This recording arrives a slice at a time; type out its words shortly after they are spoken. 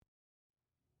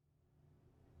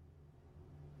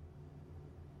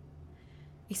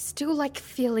A stew-like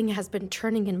feeling has been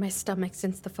churning in my stomach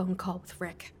since the phone call with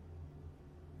Rick.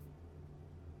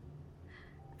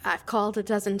 I've called a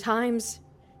dozen times,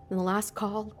 and the last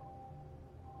call,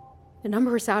 the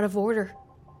number is out of order.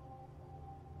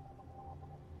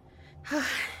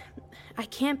 I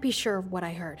can't be sure of what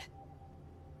I heard.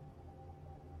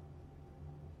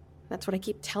 That's what I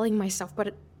keep telling myself,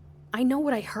 but I know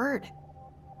what I heard.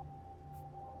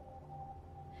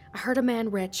 I heard a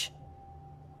man rich,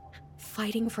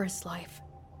 fighting for his life.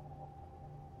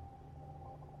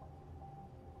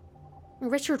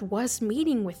 Richard was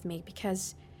meeting with me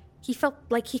because he felt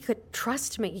like he could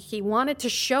trust me. He wanted to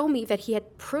show me that he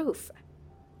had proof.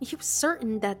 He was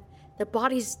certain that the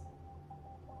bodies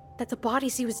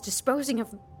he was disposing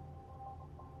of,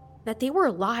 that they were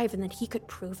alive and that he could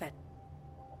prove it.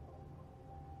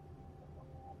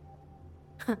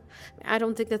 I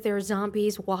don't think that there are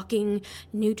zombies walking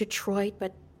New Detroit,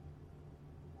 but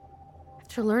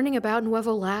after learning about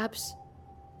Nuevo Labs,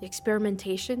 the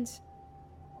experimentations,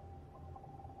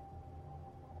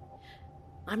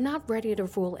 I'm not ready to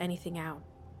rule anything out.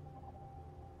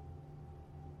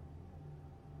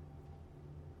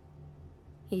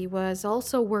 He was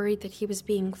also worried that he was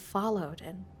being followed,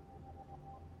 and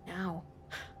now...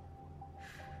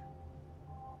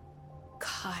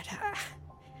 God,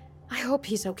 I hope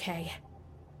he's okay.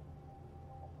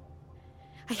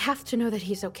 I have to know that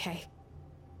he's okay.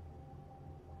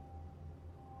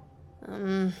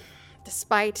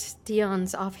 Despite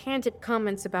Dion's offhanded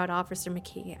comments about Officer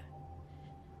McKee,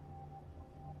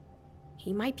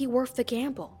 he might be worth the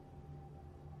gamble.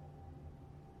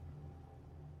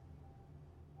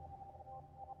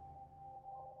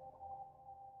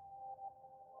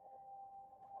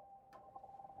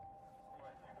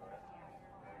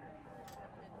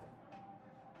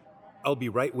 I'll be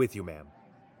right with you, ma'am.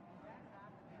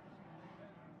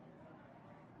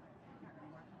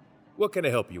 What can I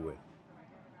help you with?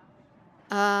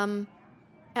 I'm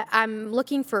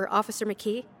looking for Officer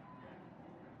McKee.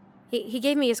 He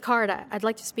gave me his card. I'd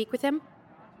like to speak with him.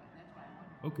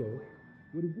 Okay.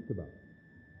 What is this about?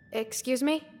 Excuse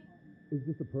me? Is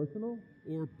this a personal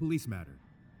or police matter?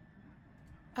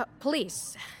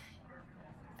 Police.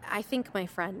 I think my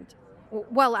friend...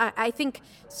 Well, I think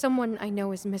someone I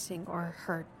know is missing or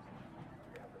hurt.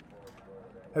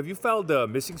 Have you filed a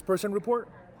missing person report?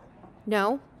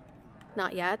 No,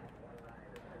 not yet.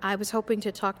 I was hoping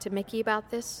to talk to Mickey about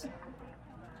this.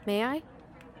 May I?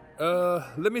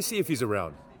 Let me see if he's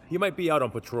around. He might be out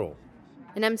on patrol.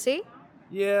 An MC?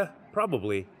 Yeah,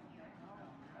 probably.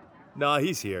 Nah,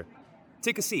 he's here.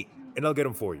 Take a seat, and I'll get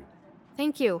him for you.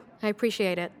 Thank you. I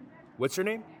appreciate it. What's your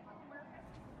name?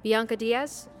 Bianca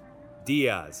Diaz?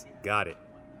 Diaz. Got it.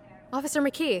 Officer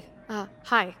McKee.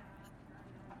 Hi.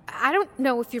 I don't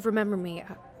know if you remember me.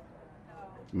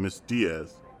 Miss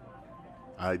Diaz,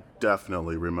 I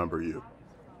definitely remember you.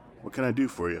 What can I do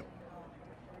for you?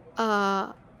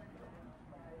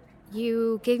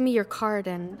 You gave me your card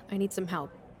and I need some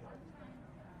help.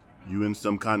 You in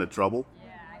some kind of trouble?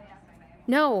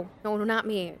 No, not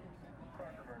me.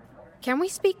 Can we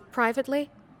speak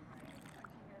privately?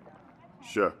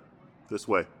 Sure. This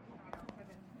way.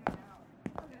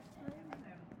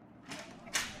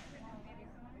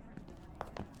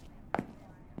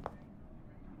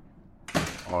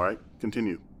 All right,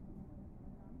 continue.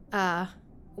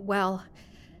 Well,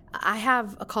 I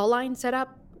have a call line set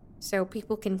up so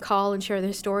people can call and share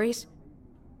their stories.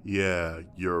 Yeah,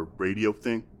 your radio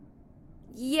thing?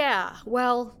 Yeah,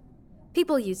 well,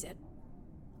 people use it.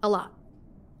 A lot.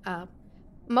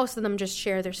 Most of them just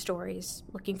share their stories,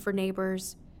 looking for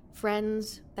neighbors,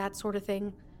 friends, that sort of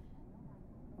thing.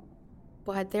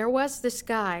 But there was this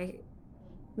guy,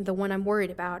 the one I'm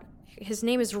worried about. His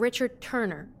name is Richard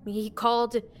Turner. He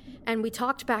called and we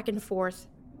talked back and forth.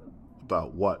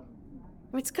 About what?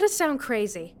 It's gonna sound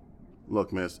crazy.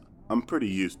 Look, miss, I'm pretty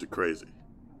used to crazy.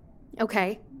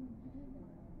 Okay.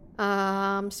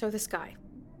 So this guy,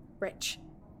 Rich,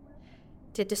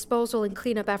 did disposal and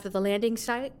cleanup after the landing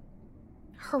site.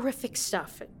 Horrific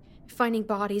stuff. Finding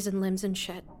bodies and limbs and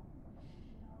shit.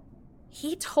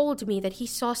 He told me that he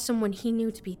saw someone he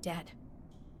knew to be dead.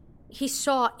 He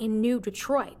saw in New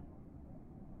Detroit.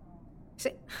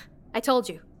 See, I told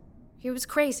you. He was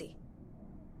crazy.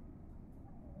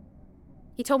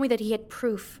 He told me that he had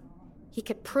proof. He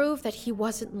could prove that he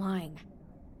wasn't lying.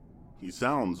 He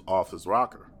sounds off his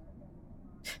rocker.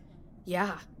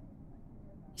 Yeah.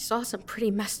 He saw some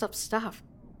pretty messed up stuff.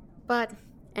 But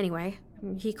anyway,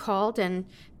 he called and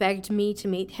begged me to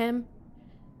meet him.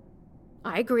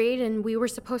 I agreed, and we were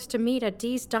supposed to meet at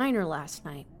Dee's Diner last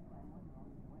night.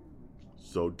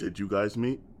 So did you guys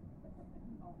meet?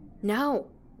 No,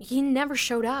 he never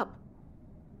showed up.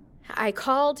 I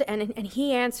called and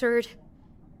he answered.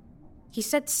 He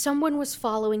said someone was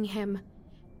following him.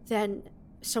 Then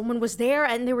someone was there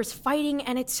and there was fighting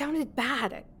and it sounded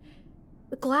bad.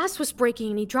 The glass was breaking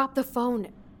and he dropped the phone.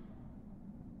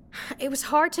 It was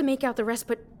hard to make out the rest,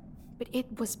 but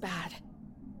it was bad.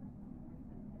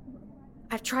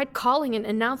 I've tried calling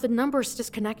and now the number's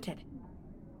disconnected.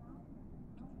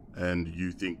 And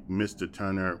you think Mr.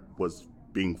 Turner was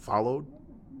being followed?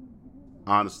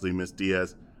 Honestly, Miss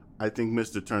Diaz, I think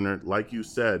Mr. Turner, like you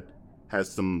said, has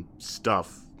some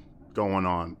stuff going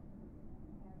on.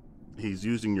 He's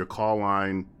using your call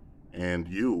line and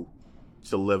you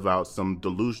to live out some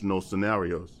delusional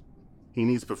scenarios. He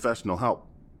needs professional help.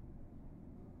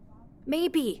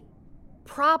 Maybe.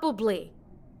 Probably.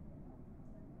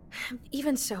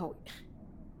 Even so,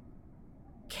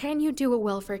 can you do a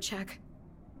welfare check?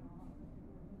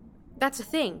 That's a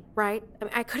thing, right?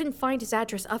 I couldn't find his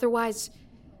address, otherwise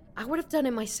I would have done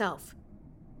it myself.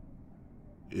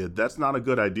 Yeah, that's not a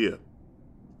good idea.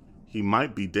 He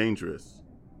might be dangerous.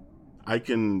 I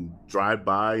can drive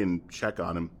by and check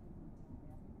on him.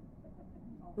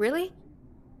 Really?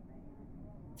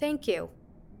 Thank you.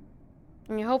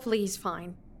 I mean, hopefully he's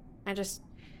fine. I just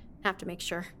have to make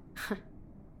sure.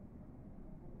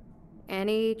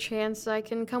 Any chance I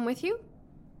can come with you?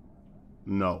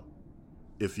 No.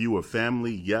 If you were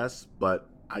family, yes, but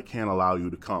I can't allow you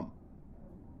to come.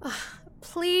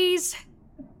 Please.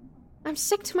 I'm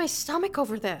sick to my stomach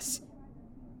over this.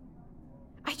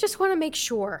 I just want to make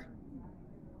sure.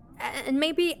 And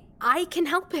maybe I can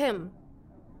help him.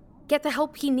 Get the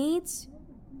help he needs,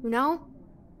 you know?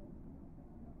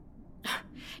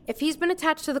 If he's been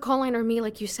attached to the call line or me,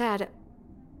 like you said,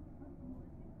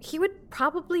 he would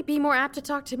probably be more apt to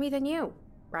talk to me than you,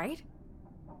 right?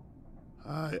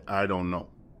 I don't know.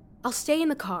 I'll stay in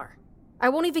the car. I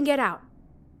won't even get out.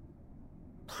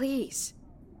 Please.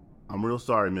 I'm real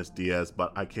sorry, Miss Diaz,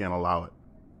 but I can't allow it.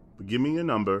 But give me your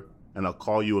number, and I'll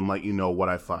call you and let you know what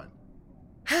I find.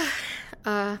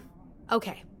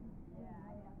 Okay.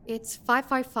 It's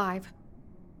 555.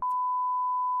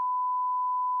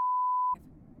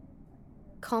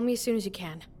 Call me as soon as you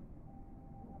can.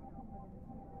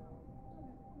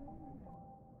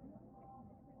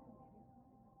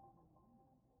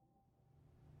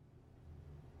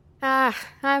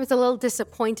 I was a little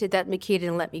disappointed that McKee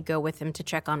didn't let me go with him to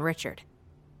check on Richard.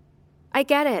 I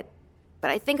get it, but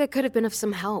I think I could have been of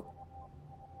some help.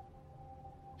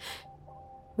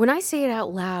 When I say it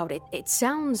out loud, it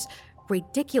sounds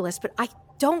ridiculous, but I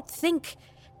don't think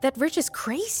that Rich is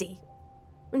crazy.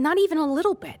 Not even a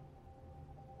little bit.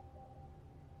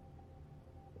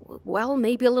 Well,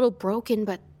 maybe a little broken,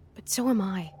 but so am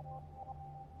I.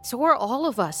 So are all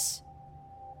of us.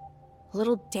 A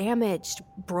little damaged,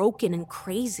 broken, and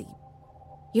crazy.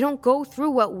 You don't go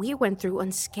through what we went through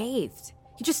unscathed.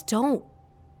 You just don't.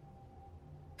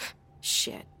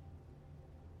 Shit.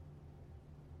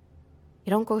 You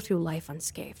don't go through life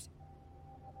unscathed.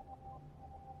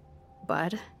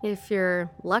 But if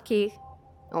you're lucky,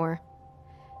 or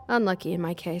unlucky in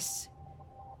my case,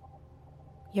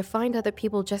 you find other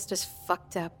people just as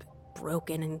fucked up,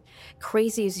 broken, and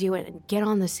crazy as you and get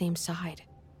on the same side.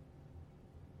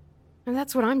 And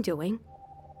that's what I'm doing.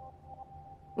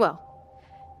 Well,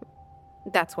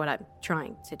 that's what I'm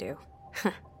trying to do.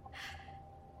 It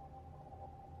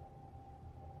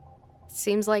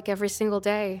seems like every single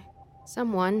day,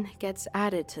 someone gets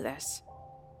added to this.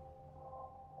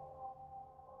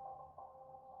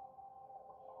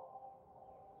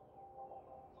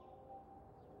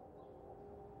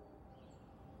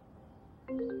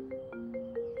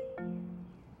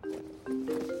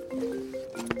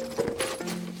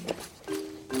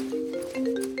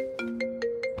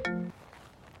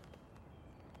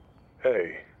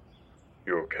 Hey,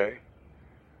 you okay?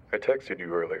 I texted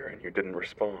you earlier and you didn't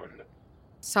respond.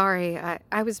 Sorry,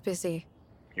 I was busy.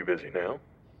 You busy now?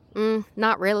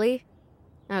 Not really.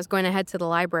 I was going to head to the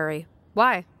library.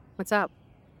 Why? What's up?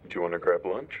 Do you want to grab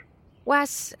lunch?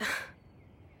 Wes,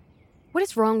 what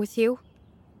is wrong with you?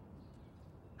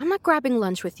 I'm not grabbing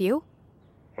lunch with you.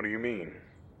 What do you mean?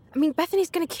 I mean, Bethany's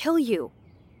gonna kill you.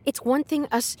 It's one thing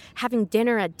us having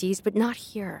dinner at Dee's, but not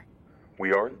here.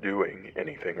 We aren't doing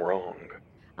anything wrong.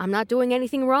 I'm not doing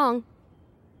anything wrong.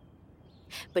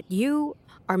 But you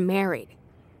are married.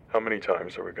 How many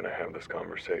times are we going to have this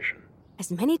conversation? As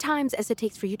many times as it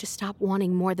takes for you to stop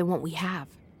wanting more than what we have.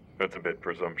 That's a bit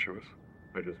presumptuous.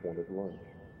 I just wanted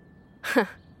lunch.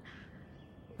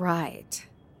 Right.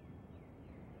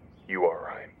 You are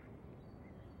right.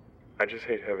 I just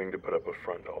hate having to put up a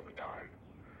front all the time.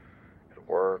 At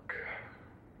work,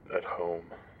 at home.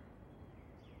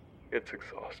 It's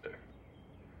exhausting.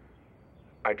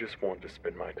 I just want to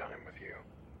spend my time with you,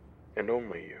 and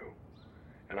only you,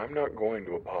 and I'm not going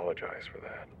to apologize for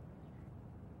that.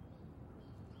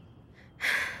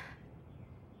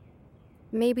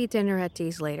 Maybe dinner at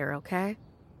Dee's later, okay?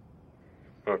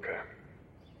 Okay.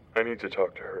 I need to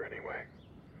talk to her anyway.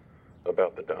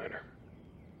 About the diner.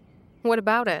 What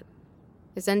about it?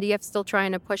 Is NDF still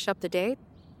trying to push up the date?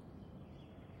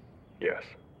 Yes.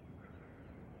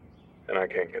 And I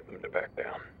can't get them to back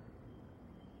down.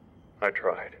 I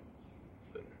tried.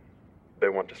 They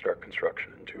want to start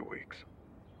construction in 2 weeks.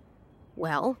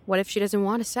 Well, what if she doesn't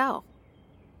want to sell?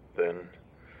 Then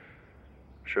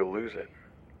she'll lose it.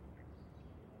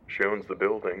 She owns the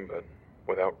building, but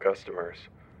without customers,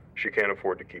 she can't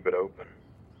afford to keep it open.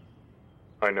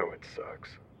 I know it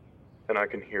sucks, and I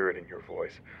can hear it in your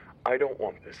voice. I don't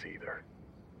want this either.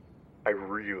 I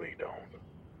really don't.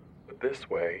 But this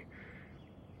way,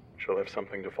 she'll have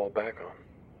something to fall back on.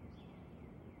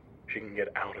 She can get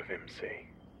out of MC.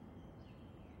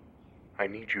 I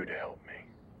need you to help me.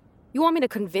 You want me to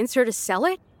convince her to sell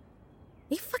it? Are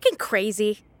you fucking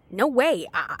crazy? No way.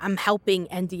 I'm helping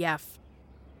NDF.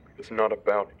 It's not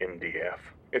about NDF.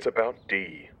 It's about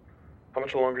D. How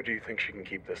much longer do you think she can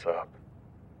keep this up?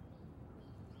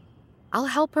 I'll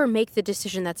help her make the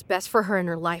decision that's best for her in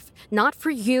her life, not for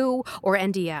you or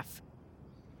NDF.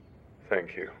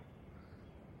 Thank you.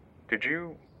 Did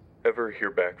you ever hear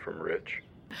back from Rich?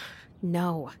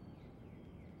 No.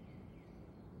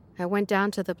 I went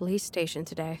down to the police station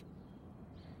today.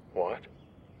 What?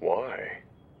 Why?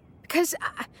 Because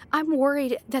I'm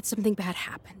worried that something bad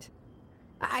happened.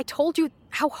 I told you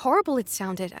how horrible it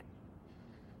sounded.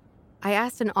 I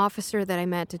asked an officer that I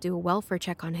met to do a welfare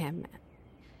check on him.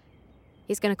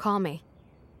 He's gonna call me.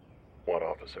 What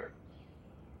officer?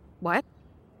 What?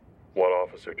 What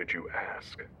officer did you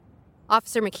ask?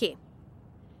 Officer McKee.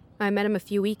 I met him a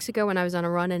few weeks ago when I was on a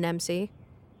run in MC.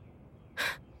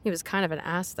 He was kind of an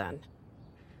ass then.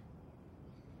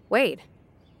 Wait,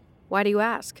 why do you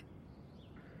ask?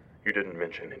 You didn't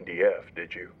mention NDF,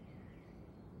 did you?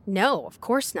 No, of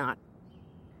course not.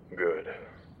 Good.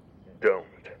 Don't.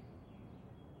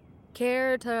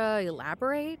 Care to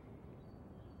elaborate?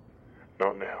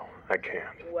 Not now. I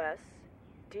can't. Wes,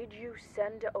 did you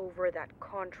send over that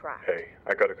contract? Hey,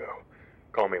 I gotta go.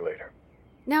 Call me later.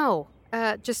 No,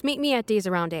 just meet me at Dee's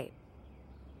around 8.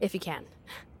 If you can.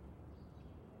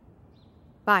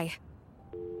 Bye.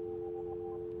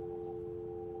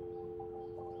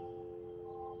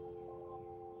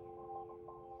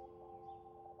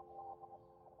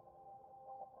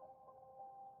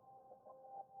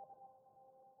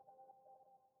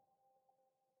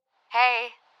 Hey,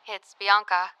 it's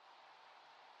Bianca.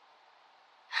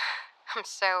 I'm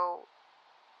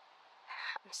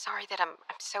sorry that I'm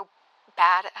so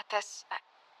bad at this.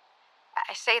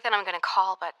 I say that I'm gonna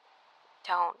call, but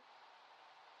don't.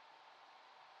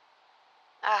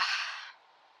 I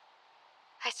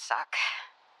suck.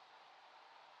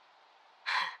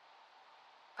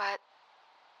 But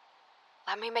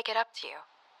let me make it up to you.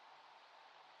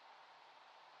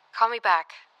 Call me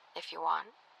back if you want.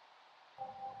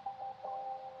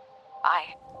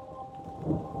 Bye.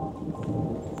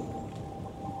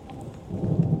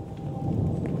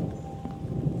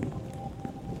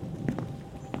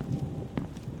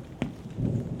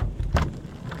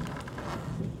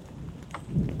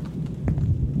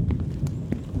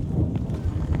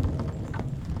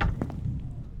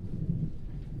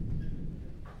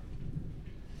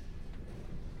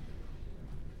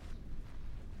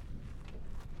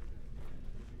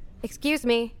 Excuse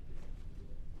me.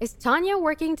 Is Tanya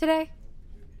working today?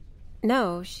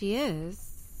 No, she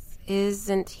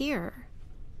isn't here.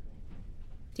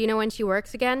 Do you know when she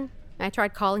works again? I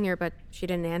tried calling her, but she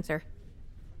didn't answer.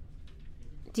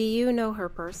 Do you know her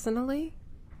personally?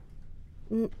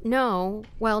 No.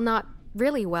 Well, not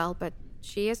really well, but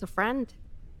she is a friend.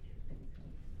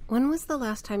 When was the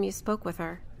last time you spoke with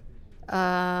her?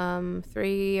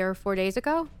 3 or 4 days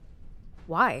ago?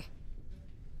 Why?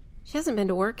 She hasn't been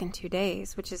to work in 2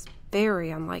 days, which is very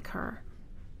unlike her.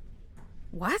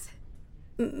 What?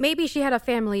 Maybe she had a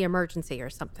family emergency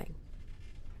or something.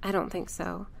 I don't think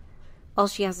so. All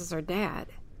she has is her dad.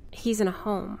 He's in a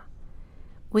home.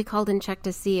 We called and checked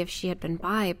to see if she had been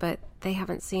by, but they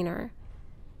haven't seen her.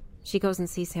 She goes and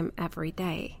sees him every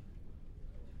day.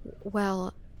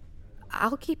 Well,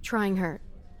 I'll keep trying her.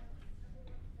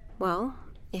 Well,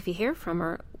 if you hear from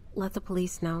her, let the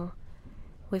police know.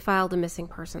 We filed a missing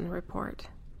person report.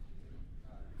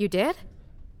 You did?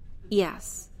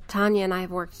 Yes. Tanya and I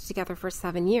have worked together for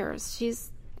 7 years.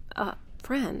 She's a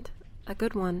friend, a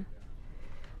good one.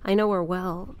 I know her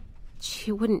well.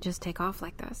 She wouldn't just take off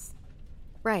like this.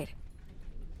 Right.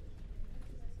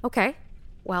 Okay.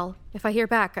 Well, if I hear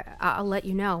back, I'll let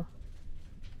you know.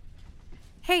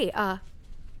 Hey,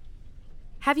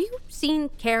 have you seen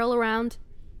Carol around?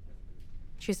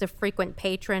 She's a frequent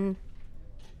patron.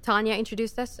 Tanya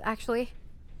introduced us, actually.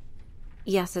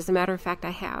 Yes, as a matter of fact, I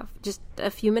have. Just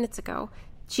a few minutes ago.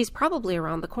 She's probably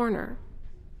around the corner.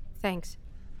 Thanks.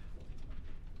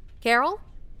 Carol?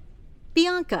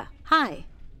 Bianca, hi.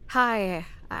 Hi.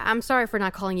 I'm sorry for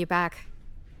not calling you back.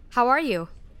 How are you?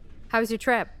 How was your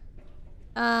trip?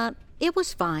 It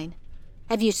was fine.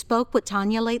 Have you spoke with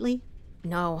Tanya lately?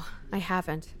 No, I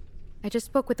haven't. I just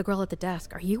spoke with the girl at the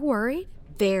desk. Are you worried?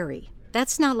 Very.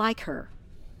 That's not like her.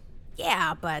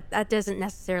 Yeah, but that doesn't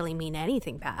necessarily mean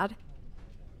anything bad.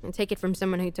 And take it from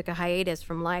someone who took a hiatus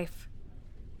from life.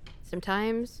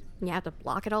 Sometimes you have to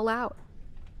block it all out.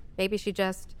 Maybe she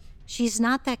just... She's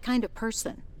not that kind of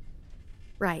person.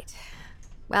 Right.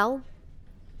 Well,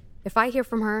 if I hear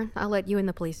from her, I'll let you and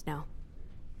the police know.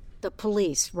 The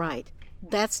police, right.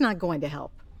 That's not going to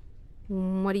help.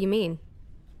 What do you mean?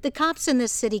 The cops in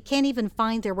this city can't even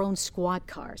find their own squad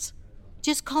cars.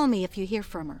 Just call me if you hear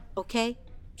from her, okay?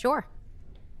 Sure.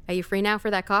 Are you free now for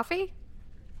that coffee?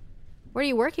 What are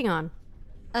you working on?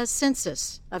 A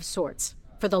census of sorts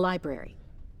for the library.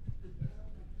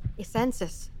 A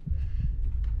census.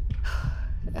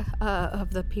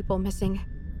 Of the people missing.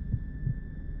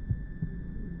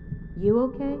 You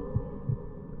okay?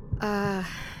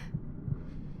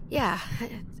 Yeah.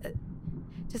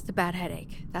 Just a bad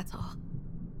headache, that's all.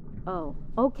 Oh,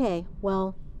 okay.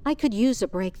 Well, I could use a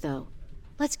break, though.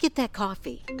 Let's get that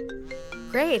coffee.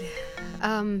 Great.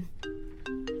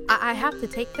 I have to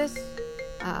take this.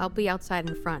 I'll be outside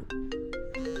in front.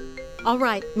 All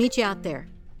right, meet you out there.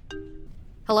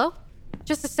 Hello?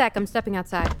 Just a sec, I'm stepping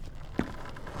outside.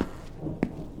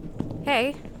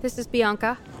 Hey, this is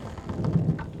Bianca.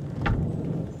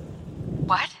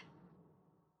 What?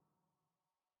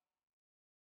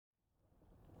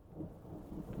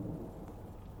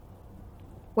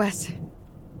 Wes,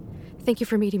 thank you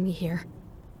for meeting me here.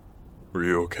 Were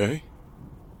you okay?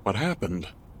 What happened?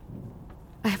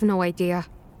 I have no idea.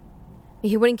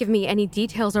 He wouldn't give me any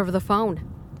details over the phone.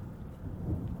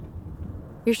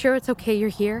 You're sure it's okay you're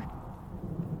here?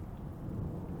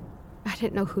 I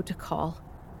didn't know who to call.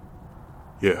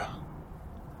 Yeah,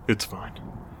 it's fine.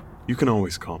 You can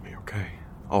always call me, okay?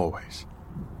 Always.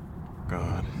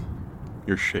 God,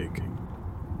 you're shaking.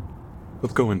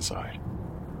 Let's go inside.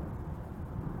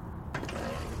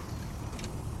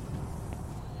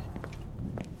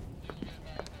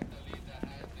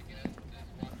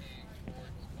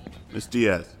 Miss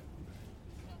Diaz,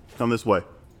 come this way.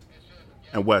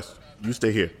 And Wes, you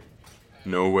stay here.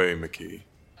 No way, McKee.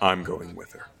 I'm going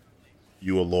with her.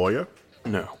 You a lawyer?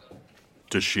 No.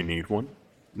 Does she need one?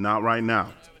 Not right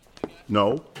now.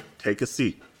 No, take a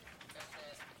seat.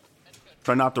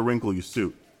 Try not to wrinkle your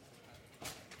suit.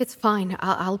 It's fine.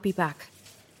 I'll be back.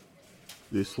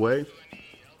 This way.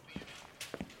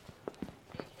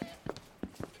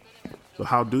 So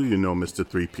how do you know Mr.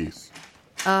 Three-Piece?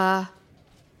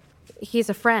 He's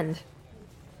a friend.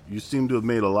 You seem to have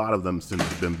made a lot of them since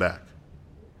you've been back.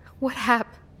 What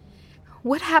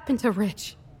happened to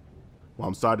Rich? Well,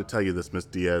 I'm sorry to tell you this, Miss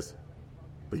Diaz,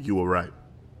 but you were right.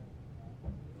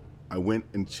 I went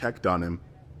and checked on him,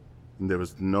 and there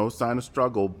was no sign of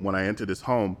struggle when I entered his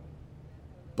home,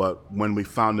 but when we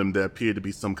found him, there appeared to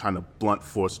be some kind of blunt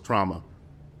force trauma.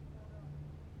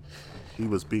 He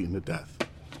was beaten to death.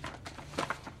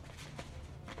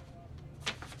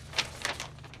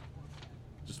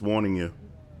 Just warning you,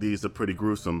 these are pretty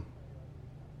gruesome.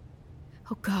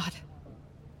 Oh, God.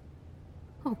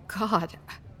 Oh, God.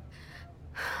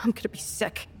 I'm gonna be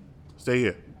sick. Stay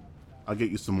here. I'll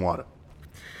get you some water.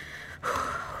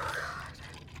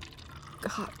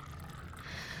 God.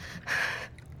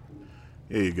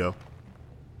 Here you go.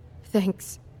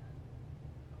 Thanks.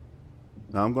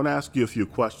 Now I'm going to ask you a few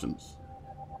questions.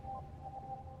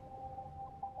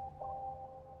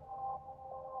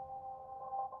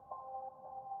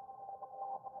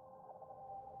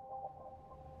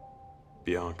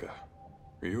 Bianca,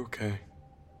 are you okay?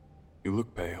 You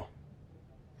look pale.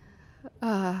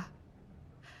 I'm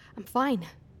fine.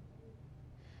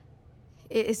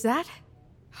 Is that?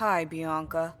 Hi,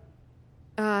 Bianca.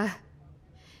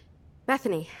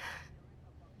 Bethany.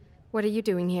 What are you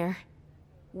doing here?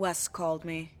 Wes called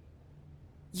me.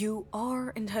 You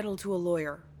are entitled to a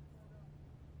lawyer.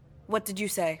 What did you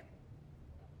say?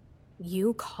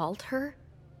 You called her?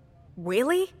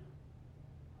 Really?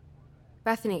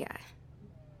 Bethany,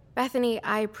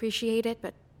 I appreciate it,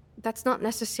 but that's not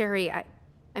necessary. I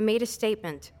made a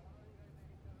statement.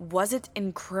 Was it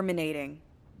incriminating?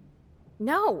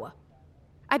 No.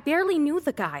 I barely knew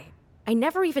the guy. I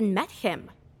never even met him.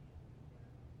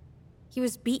 He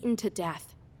was beaten to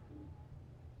death.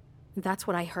 And that's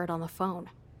what I heard on the phone.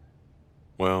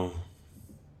 Well,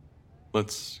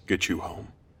 let's get you home.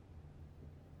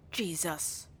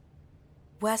 Jesus.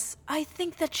 Wes, I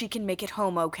think that she can make it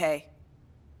home okay.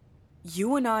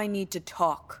 You and I need to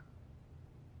talk.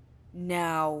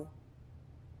 Now.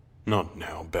 Not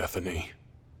now, Bethany.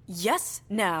 Yes,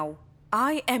 now.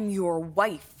 I am your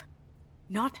wife.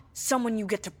 Not someone you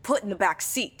get to put in the back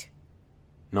seat.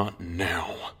 Not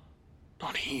now.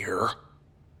 Not here.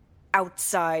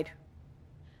 Outside.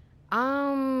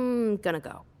 I'm gonna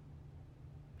go.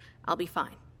 I'll be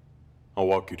fine. I'll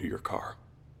walk you to your car.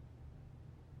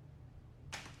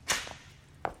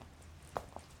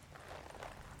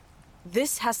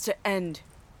 This has to end.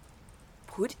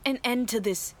 Put an end to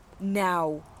this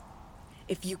now.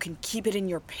 If you can keep it in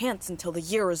your pants until the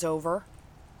year is over.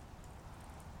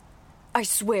 I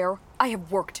swear, I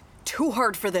have worked too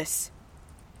hard for this.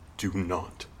 Do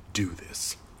not do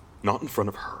this. Not in front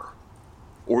of her.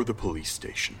 Or the police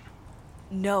station.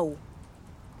 No.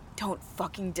 Don't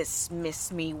fucking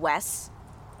dismiss me, Wes.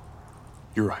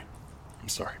 You're right. I'm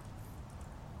sorry.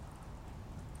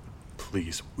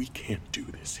 Please, we can't do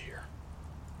this here.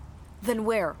 Then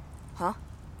where, huh?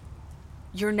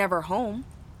 You're never home.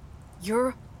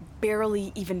 You're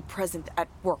barely even present at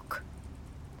work.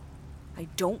 I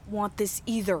don't want this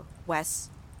either,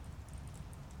 Wes.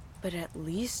 But at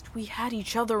least we had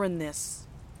each other in this.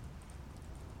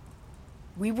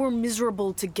 We were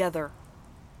miserable together.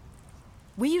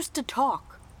 We used to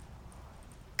talk.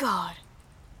 God.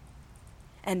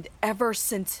 And ever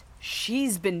since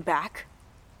she's been back,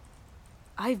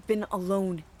 I've been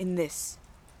alone in this.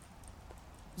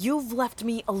 You've left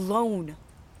me alone.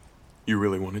 You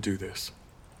really want to do this?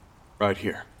 Right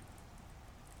here.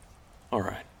 All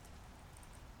right.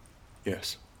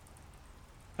 Yes.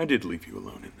 I did leave you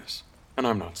alone in this, and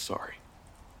I'm not sorry.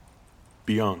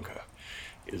 Bianca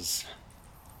is...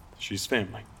 she's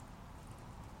family.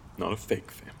 Not a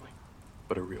fake family,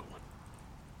 but a real one.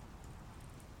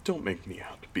 Don't make me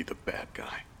out to be the bad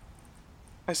guy.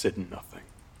 I said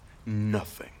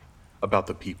nothing about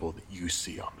the people that you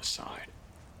see on the side.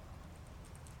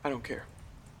 I don't care.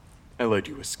 I let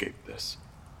you escape this.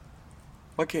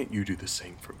 Why can't you do the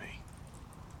same for me?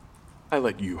 I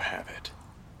let you have it.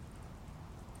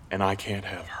 And I can't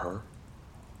have her?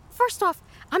 First off,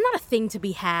 I'm not a thing to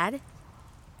be had.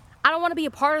 I don't want to be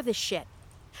a part of this shit.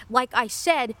 Like I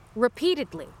said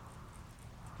repeatedly.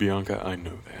 Bianca, I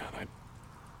know that.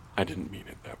 I didn't mean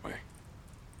it that way.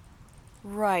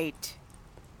 Right.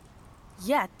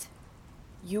 Yet,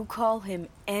 you call him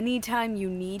anytime you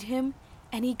need him,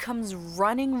 and he comes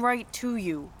running right to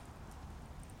you.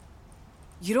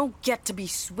 You don't get to be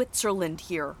Switzerland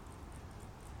here.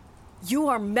 You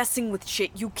are messing with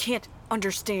shit you can't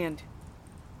understand.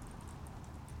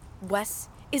 Wes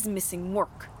is missing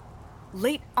work,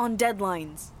 late on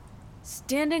deadlines,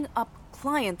 standing up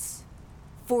clients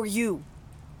for you.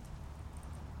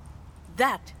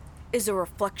 That is a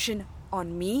reflection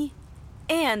on me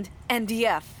and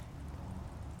NDF.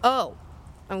 Oh,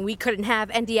 and we couldn't have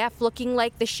NDF looking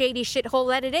like the shady shithole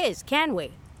that it is, can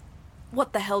we?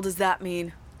 What the hell does that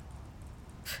mean?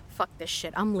 Fuck this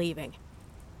shit, I'm leaving.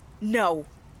 No.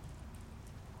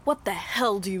 What the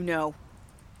hell do you know?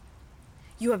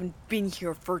 You haven't been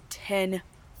here for 10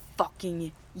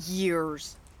 fucking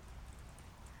years.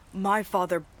 My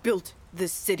father built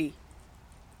this city.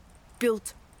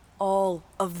 Built all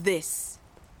of this.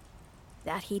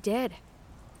 That he did.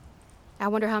 I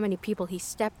wonder how many people he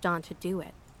stepped on to do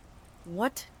it.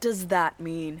 What does that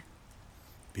mean?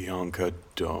 Bianca,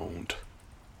 don't.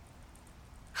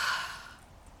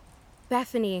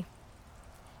 Bethany,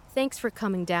 thanks for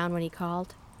coming down when he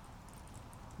called.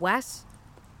 Wes,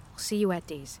 I'll see you at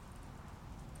Dee's.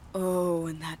 Oh,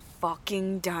 in that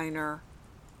fucking diner.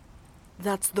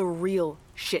 That's the real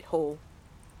shithole.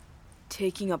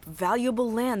 Taking up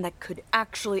valuable land that could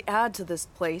actually add to this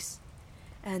place,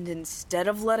 and instead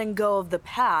of letting go of the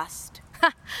past...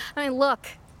 I mean, look.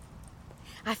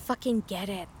 I fucking get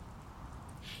it.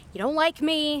 You don't like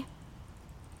me.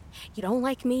 You don't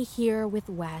like me here with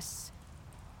Wes.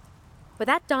 But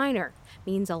that diner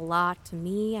means a lot to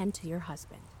me and to your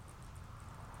husband.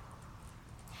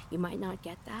 You might not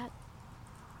get that,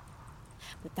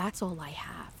 but that's all I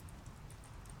have.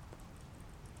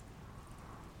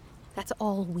 That's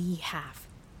all we have.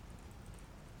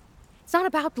 It's not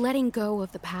about letting go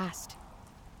of the past.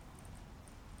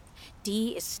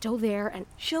 Dee is still there and...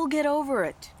 She'll get over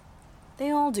it. They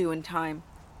all do in time.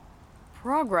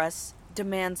 Progress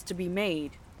demands to be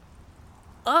made.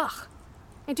 Ugh!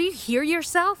 And do you hear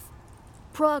yourself?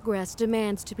 Progress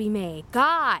demands to be made.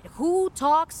 God, who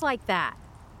talks like that?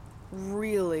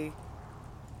 Really?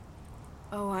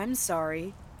 Oh, I'm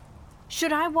sorry.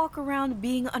 Should I walk around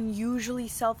being unusually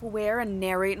self-aware and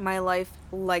narrate my life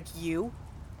like you?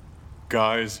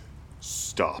 Guys,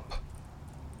 stop.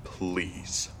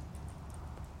 Please.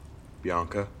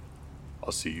 Bianca,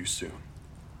 I'll see you soon.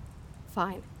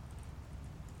 Fine.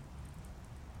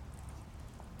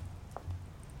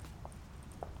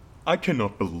 I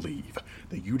cannot believe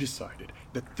that you decided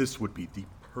that this would be the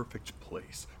perfect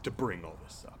place to bring all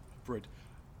this up. Fred,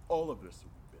 all of this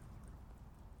we've been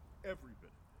through. Every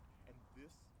bit of it. And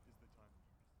this is the time.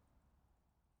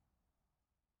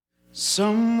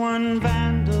 Someone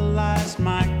vandalized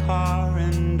my car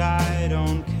and I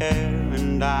don't care,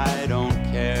 and I don't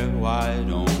care, why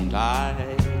don't I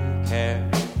care?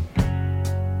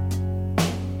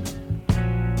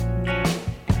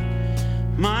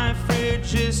 My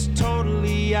fridge is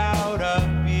totally out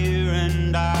of beer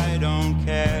and I don't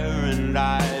care, and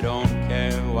I don't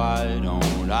care, why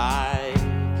don't I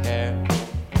care?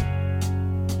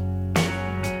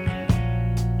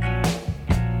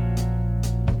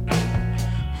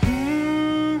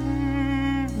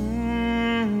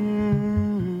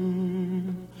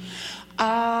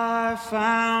 I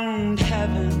found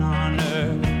heaven on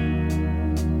earth.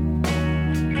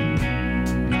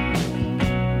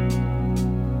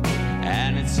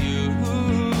 And it's you.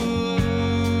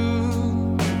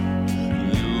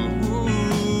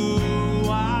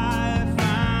 I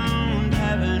found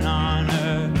heaven on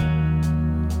earth.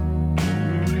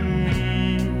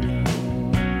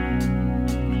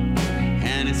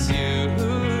 And it's you.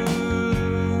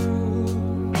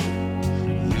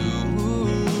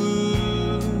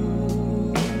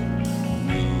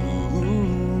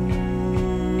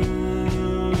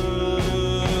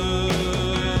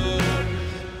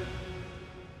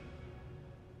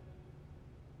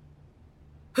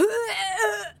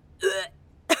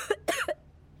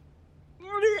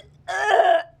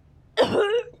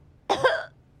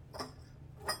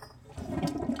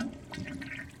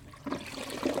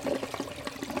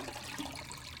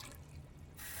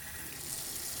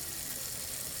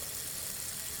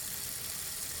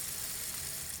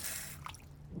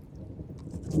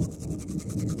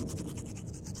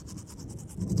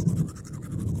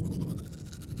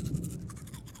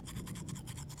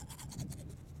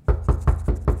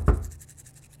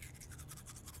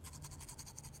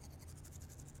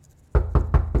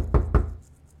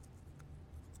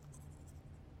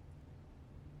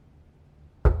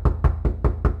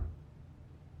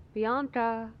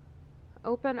 Bianca,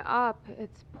 open up.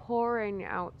 It's pouring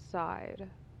outside.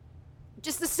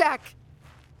 Just a sec.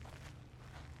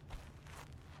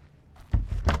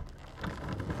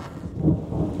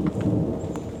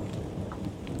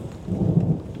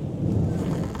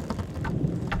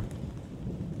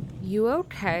 You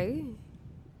okay?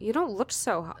 You don't look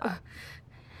so hot.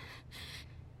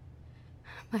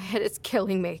 My head is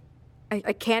killing me.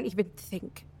 I can't even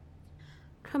think.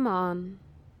 Come on,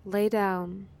 lay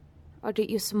down. I'll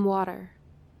get you some water.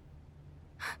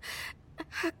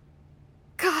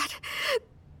 God.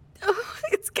 Oh,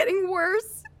 it's getting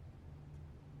worse.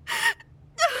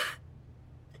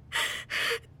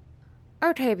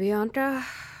 Okay, Bianca.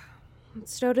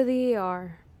 Let's go to the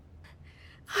ER.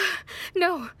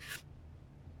 No.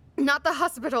 Not the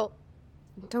hospital.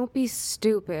 Don't be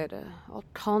stupid. I'll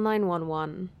call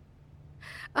 911.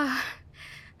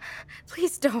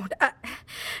 Please don't.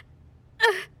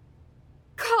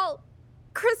 Call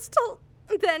Crystal,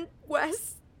 then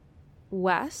Wes.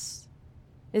 Wes?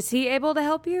 Is he able to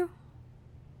help you?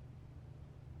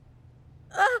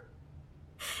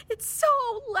 It's so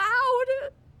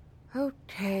loud.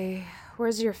 Okay,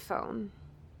 where's your phone?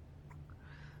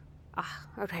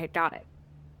 Okay, got it.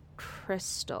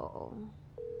 Crystal.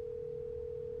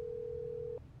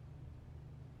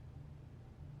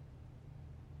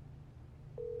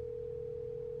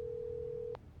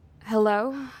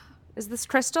 Hello? Is this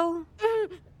Crystal?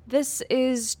 This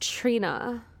is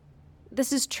Trina.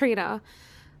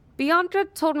 Bianca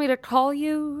told me to call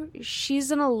you.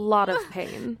 She's in a lot of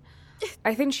pain.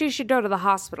 I think she should go to the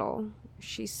hospital.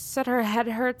 She said her head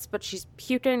hurts, but she's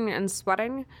puking and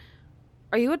sweating.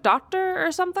 Are you a doctor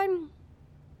or something?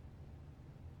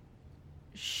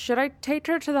 Should I take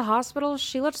her to the hospital?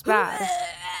 She looks bad.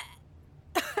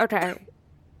 Okay.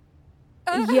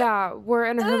 Yeah, we're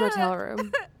in her motel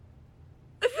room.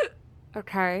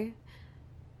 Okay.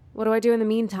 What do I do in the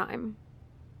meantime?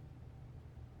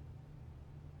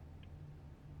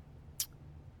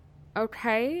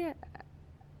 Okay.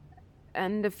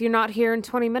 And if you're not here in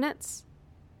 20 minutes?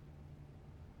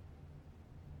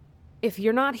 If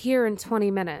you're not here in 20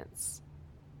 minutes,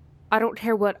 I don't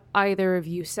care what either of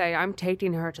you say, I'm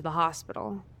taking her to the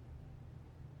hospital.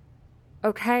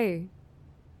 Okay.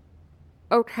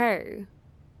 Okay.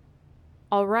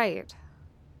 All right.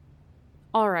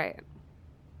 All right.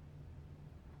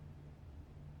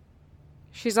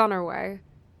 She's on her way.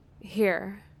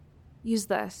 Here. Use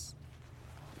this.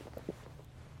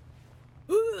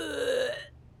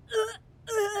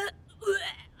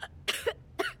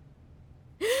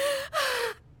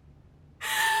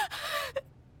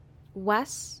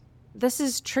 Wes, this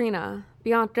is Trina,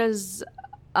 Bianca's,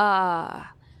 well,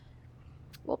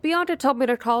 Bianca told me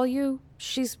to call you.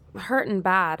 She's hurting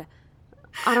bad.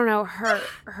 I don't know,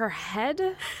 her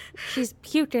head? She's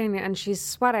puking and she's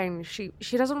sweating. She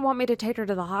doesn't want me to take her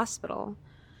to the hospital.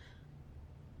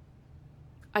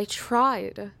 I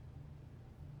tried.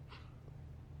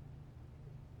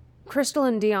 Crystal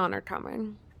and Dion are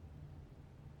coming.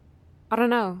 I don't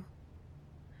know.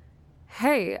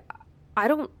 Hey, I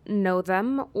don't know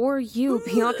them or you.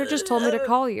 Bianca just told me to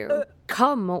call you.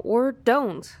 Come or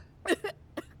don't.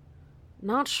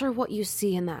 Not sure what you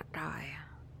see in that guy.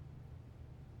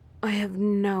 I have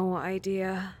no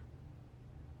idea.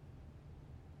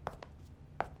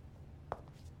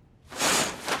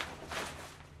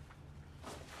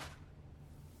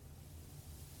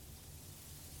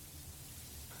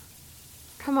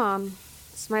 Come on.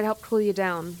 This might help cool you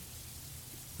down.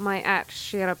 My ex,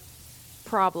 she had a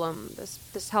problem.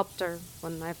 This helped her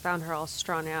when I found her all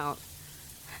strung out.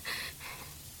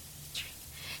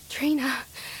 Trina,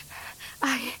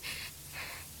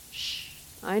 Shh.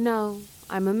 I know.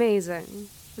 I'm amazing.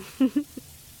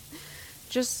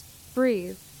 Just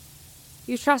breathe.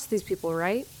 You trust these people,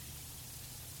 right?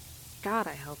 God,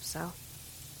 I hope so.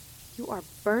 You are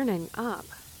burning up.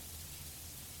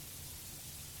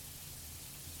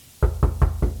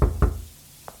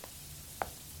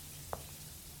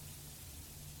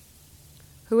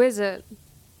 Who is it?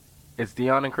 It's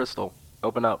Dion and Crystal.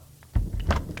 Open up.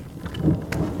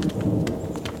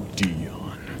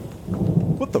 Dion.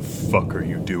 What the fuck are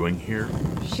you doing here?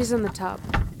 She's in the tub.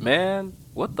 Man,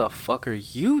 what the fuck are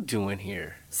you doing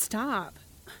here? Stop.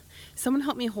 Someone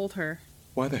help me hold her.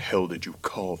 Why the hell did you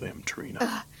call them,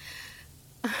 Trina?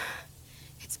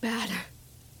 it's bad.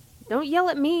 Don't yell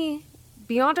at me.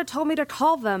 Bianca told me to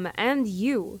call them, and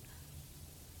you.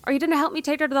 Are you going to help me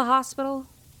take her to the hospital?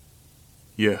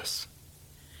 Yes.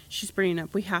 She's bringing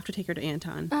up. We have to take her to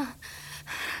Anton.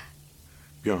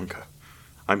 Bianca,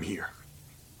 I'm here.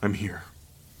 I'm here.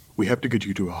 We have to get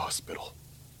you to a hospital.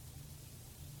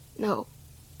 No,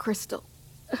 Crystal.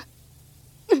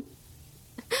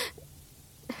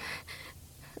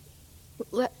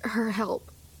 Let her help.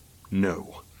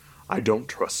 No, I don't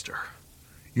trust her.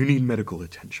 You need medical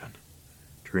attention.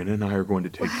 Trina and I are going to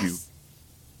take you...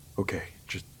 Okay,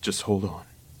 just hold on.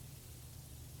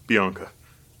 Bianca.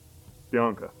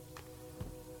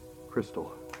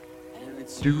 Crystal.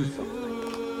 Do something.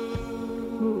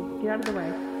 Move. Get out of the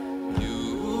way.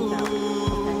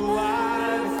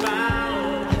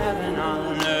 Heaven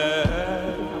on earth.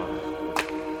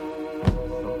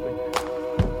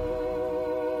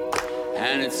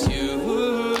 And it's you.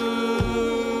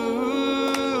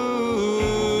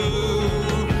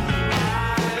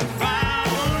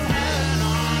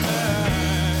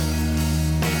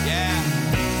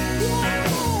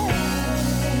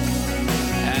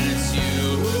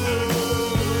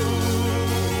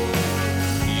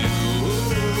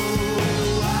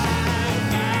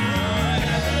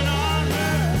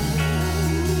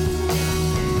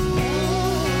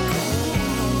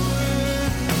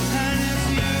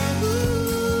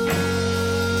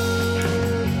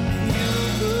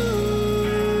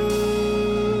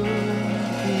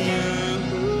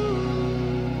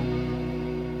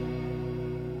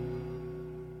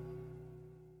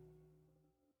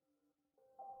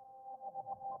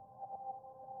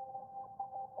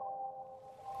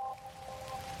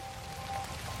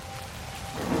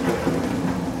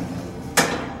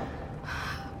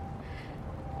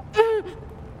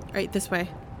 Right, this way.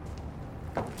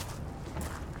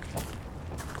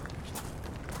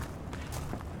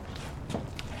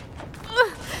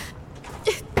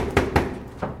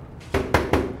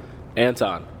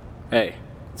 Anton. Hey,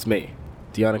 it's me,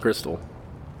 Dion and Crystal.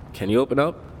 Can you open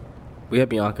up? We have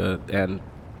Bianca, and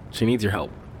she needs your help.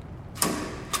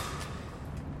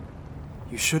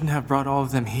 You shouldn't have brought all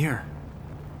of them here.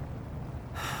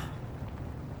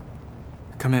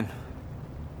 Come in.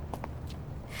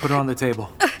 Put her on the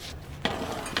table.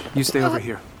 You stay over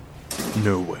here.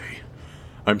 No way.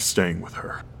 I'm staying with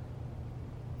her.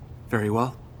 Very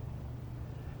well.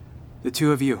 The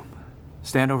two of you,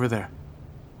 stand over there.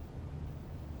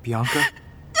 Bianca,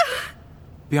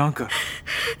 Bianca.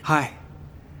 Hi.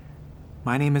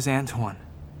 My name is Antoine.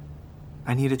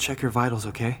 I need to check your vitals,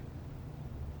 okay?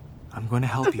 I'm going to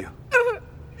help you.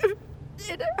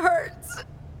 It hurts.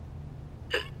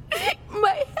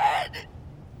 My head.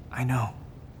 I know.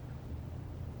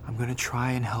 I'm going to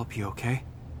try and help you, okay?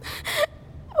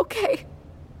 Okay.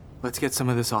 Let's get some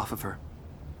of this off of her.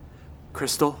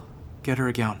 Crystal, get her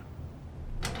a gown.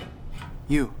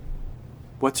 You.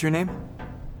 What's your name?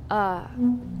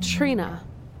 Trina.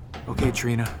 Okay,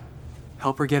 Trina.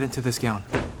 Help her get into this gown.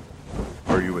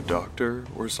 Are you a doctor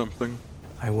or something?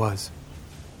 I was.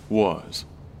 Was.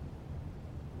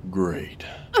 Great.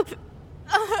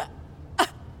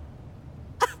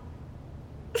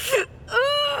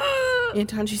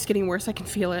 Anton, she's getting worse. I can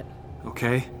feel it.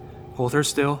 Okay. Hold her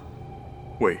still.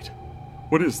 Wait.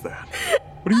 What is that?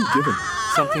 What are you giving?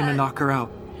 Something to knock her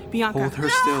out. Bianca. Hold her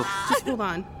still. Just hold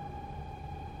on.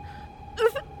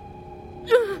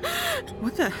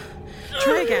 What the?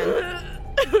 Try again.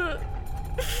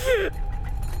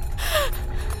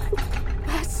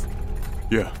 Wes.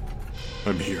 Yeah,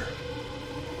 I'm here.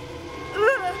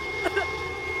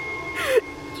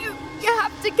 You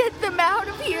have to get them out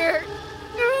of here.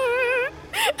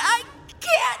 I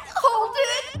can't hold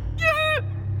it.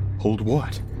 Hold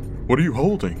what? What are you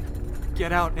holding?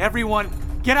 Get out, everyone!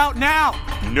 Get out now!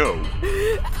 No.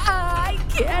 I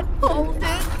can't hold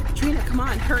it. Trina, come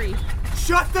on, hurry.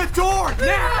 Shut the door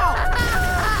now!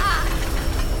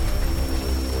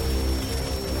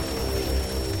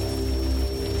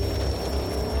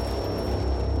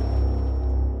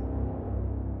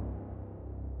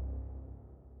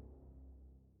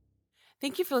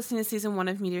 Thank you for listening to Season 1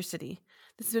 of Meteor City.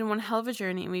 This has been one hell of a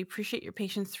journey, and we appreciate your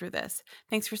patience through this.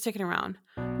 Thanks for sticking around.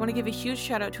 I want to give a huge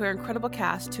shout out to our incredible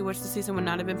cast, to which the season would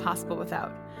not have been possible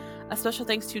without. A special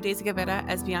thanks to Daisy Guevara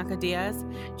as Bianca Diaz,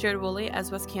 Jared Woolley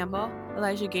as Wes Campbell,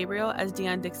 Elijah Gabriel as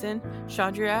Dion Dixon,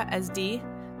 Chandria as Dee,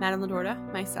 Madame Ladorda,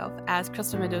 myself as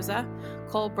Crystal Mendoza,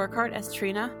 Cole Burkhart as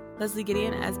Trina, Leslie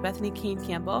Gideon as Bethany Kane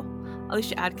Campbell,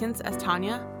 Alicia Adkins as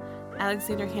Tanya,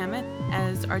 Alexander Hammett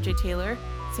as RJ Taylor,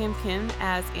 Sam Kim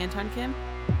as Anton Kim,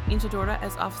 Angel Dorda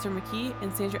as Officer McKee,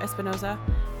 and Sandra Espinoza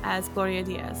as Gloria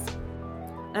Diaz.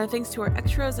 And thanks to our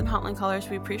extras and hotline callers,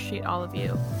 we appreciate all of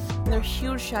you. And a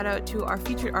huge shout out to our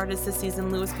featured artist this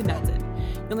season, Lewis Knudsen.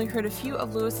 You only heard a few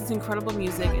of Lewis's incredible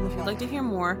music, and if you'd like to hear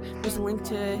more, there's a link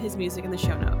to his music in the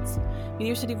show notes.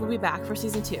 Meteor City will be back for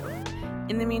season 2.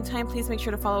 In the meantime, please make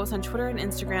sure to follow us on Twitter and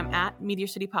Instagram at Meteor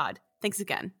City Pod. Thanks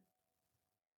again.